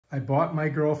I bought my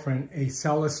girlfriend a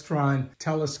Celestron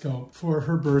telescope for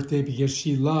her birthday because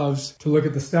she loves to look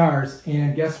at the stars.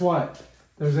 And guess what?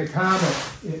 There's a comet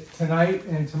tonight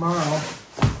and tomorrow.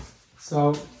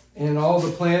 So, and all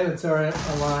the planets are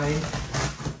aligned.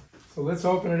 So let's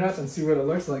open it up and see what it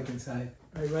looks like inside.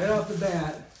 All right off the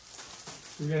bat,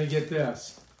 we're gonna get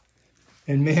this.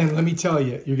 And man, let me tell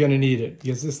you, you're gonna need it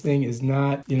because this thing is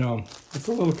not, you know, it's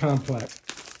a little complex.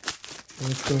 So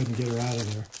let's go ahead and get her out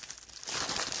of there,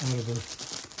 out of her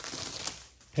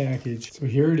package. So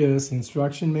here it is, the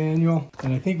instruction manual.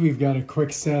 And I think we've got a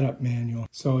quick setup manual.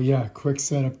 So yeah, quick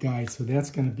setup guide. So that's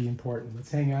gonna be important.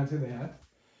 Let's hang on to that.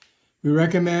 We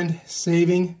recommend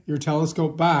saving your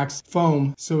telescope box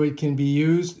foam so it can be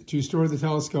used to store the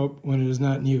telescope when it is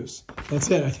not in use. That's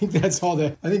it. I think that's all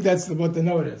that. I think that's what the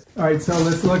note is. All right, so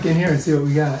let's look in here and see what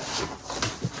we got.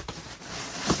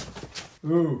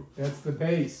 Ooh, that's the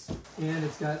base. And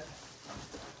it's got,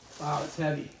 wow, it's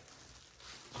heavy.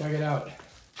 Check it out.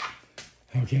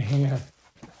 Okay, hang on.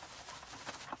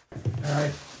 All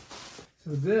right.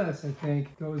 So this, I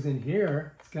think, goes in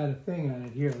here. It's got a thing on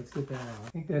it here. Let's get that out. I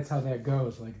think that's how that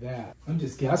goes, like that. I'm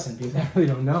just guessing because I really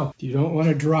don't know. You don't want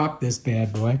to drop this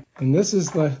bad boy. And this is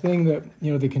the thing that,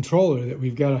 you know, the controller that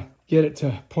we've got to get it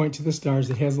to point to the stars.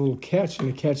 It has a little catch and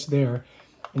a catch there.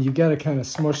 And you've got to kind of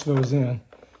smush those in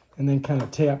and then kind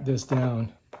of tap this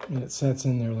down. And it sets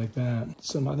in there like that.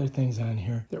 Some other things on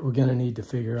here that we're going to need to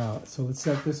figure out. So let's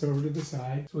set this over to the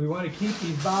side. So we want to keep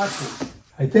these boxes.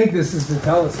 I think this is the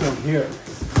telescope here.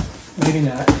 Maybe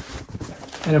not.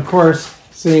 And of course,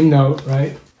 same note,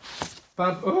 right?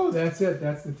 Bump. Oh, that's it.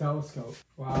 That's the telescope.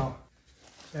 Wow.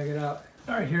 Check it out.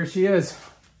 All right, here she is.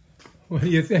 What do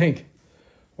you think?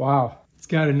 Wow. It's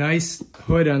got a nice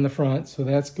hood on the front, so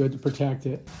that's good to protect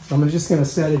it. So I'm just going to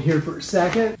set it here for a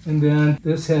second. And then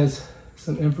this has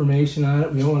some information on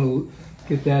it. We don't want to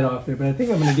get that off there, but I think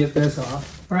I'm going to get this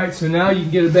off. All right, so now you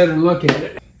can get a better look at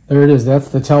it. There it is. That's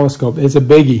the telescope. It's a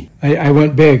biggie. I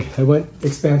went big. I went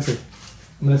expensive.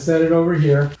 I'm going to set it over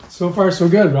here. So far, so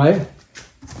good, right?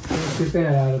 Let's get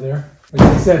that out of there. Like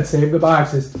I said, save the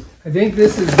boxes. I think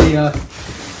this is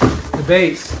the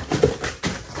base.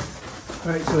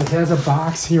 All right, so it has a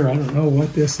box here. I don't know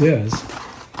what this is.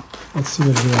 Let's see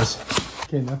what it is.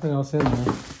 Okay, nothing else in there.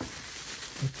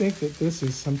 I think that this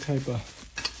is some type of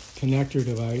connector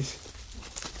device.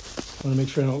 I want to make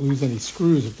sure I don't lose any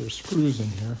screws if there's screws in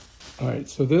here. All right,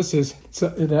 so this is, so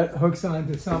that hooks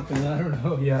onto something, I don't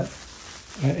know yet.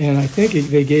 And I think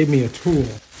they gave me a tool.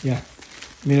 Yeah,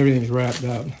 I mean, everything's wrapped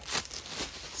up.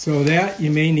 So that you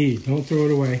may need, don't throw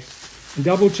it away. And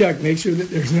double check, make sure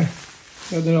that there's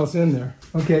nothing else in there.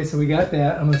 Okay, so we got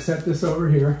that. I'm gonna set this over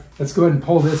here. Let's go ahead and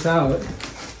pull this out,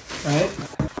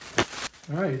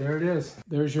 all right, there it is.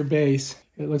 There's your base.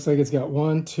 It looks like it's got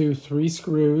 1, 2, 3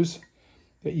 screws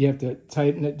that you have to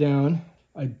tighten it down.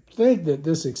 I think that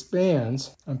this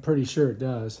expands. I'm pretty sure it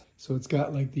does. So it's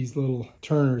got like these little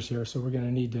turners here. So we're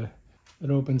gonna need to, it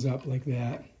opens up like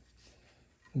that.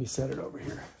 Let me set it over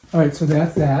here. All right, so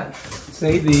that's that.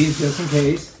 Save these just in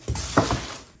case.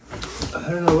 I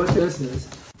don't know what this is.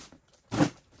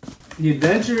 The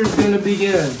adventure is gonna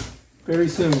begin very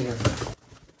soon here.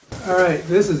 All right,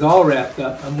 this is all wrapped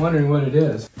up. I'm wondering what it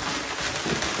is.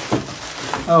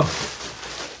 Oh.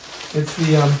 It's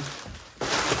the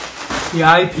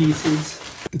eyepieces.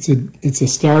 It's a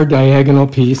star diagonal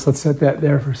piece. Let's set that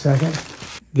there for a second.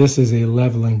 This is a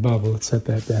leveling bubble. Let's set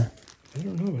that there. I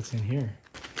don't know what's in here.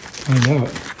 Find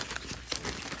out.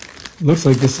 It looks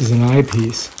like this is an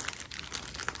eyepiece.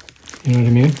 You know what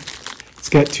I mean? It's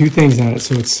got 2 things on it,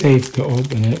 so it's safe to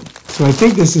open it. So I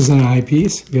think this is an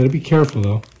eyepiece. You got to be careful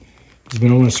though, because we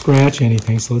don't want to scratch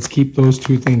anything. So let's keep those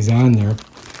 2 things on there.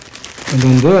 And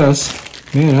then this.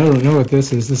 Man, I don't know what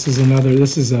this is. This is another,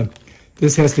 this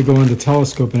has to go on the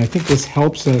telescope, and I think this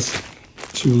helps us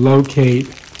to locate,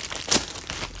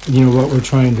 you know, what we're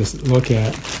trying to look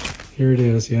at. Here it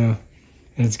is, yeah.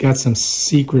 And it's got some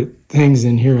secret things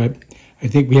in here. I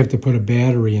think we have to put a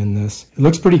battery in this. It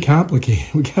looks pretty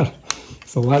complicated.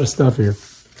 It's a lot of stuff here.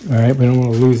 All right, we don't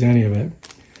want to lose any of it.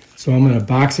 So I'm going to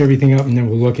box everything up, and then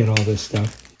we'll look at all this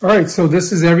stuff. All right, so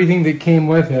this is everything that came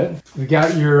with it. We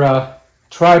got your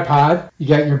tripod, you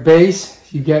got your base,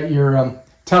 you got your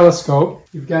telescope,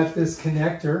 you've got this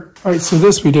connector. All right, so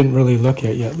this we didn't really look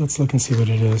at yet. Let's look and see what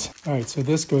it is. All right, so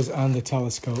this goes on the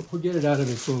telescope. We'll get it out of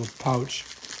its little pouch.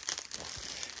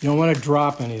 You don't want to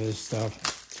drop any of this stuff,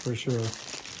 for sure,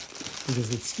 because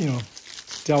it's, you know,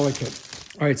 delicate.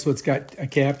 All right, so it's got a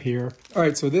cap here. All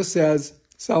right, so this says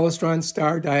Celestron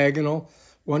Star Diagonal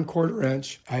 1/4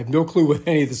 inch. I have no clue what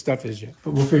any of the stuff is yet,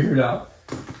 but we'll figure it out.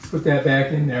 Let's put that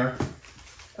back in there.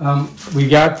 We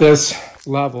got this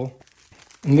level.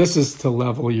 And this is to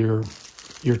level your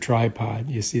tripod.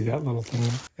 You see that little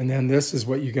thing? And then this is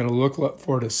what you're going to look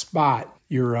for to spot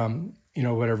your, you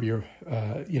know, whatever your,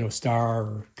 you know, star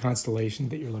or constellation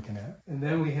that you're looking at. And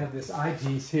then we have this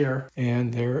eyepiece here,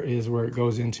 and there is where it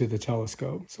goes into the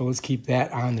telescope. So let's keep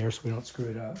that on there so we don't screw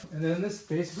it up. And then this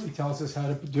basically tells us how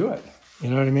to do it. You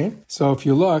know what I mean? So if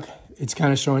you look, it's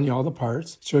kind of showing you all the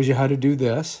parts. Shows you how to do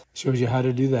this. Shows you how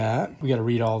to do that. We got to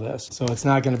read all this. So it's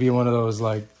not going to be one of those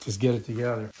like, just get it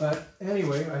together. But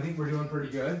anyway, I think we're doing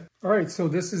pretty good. All right, so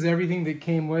this is everything that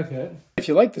came with it. If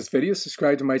you like this video,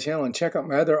 subscribe to my channel and check out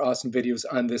my other awesome videos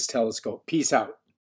on this telescope. Peace out.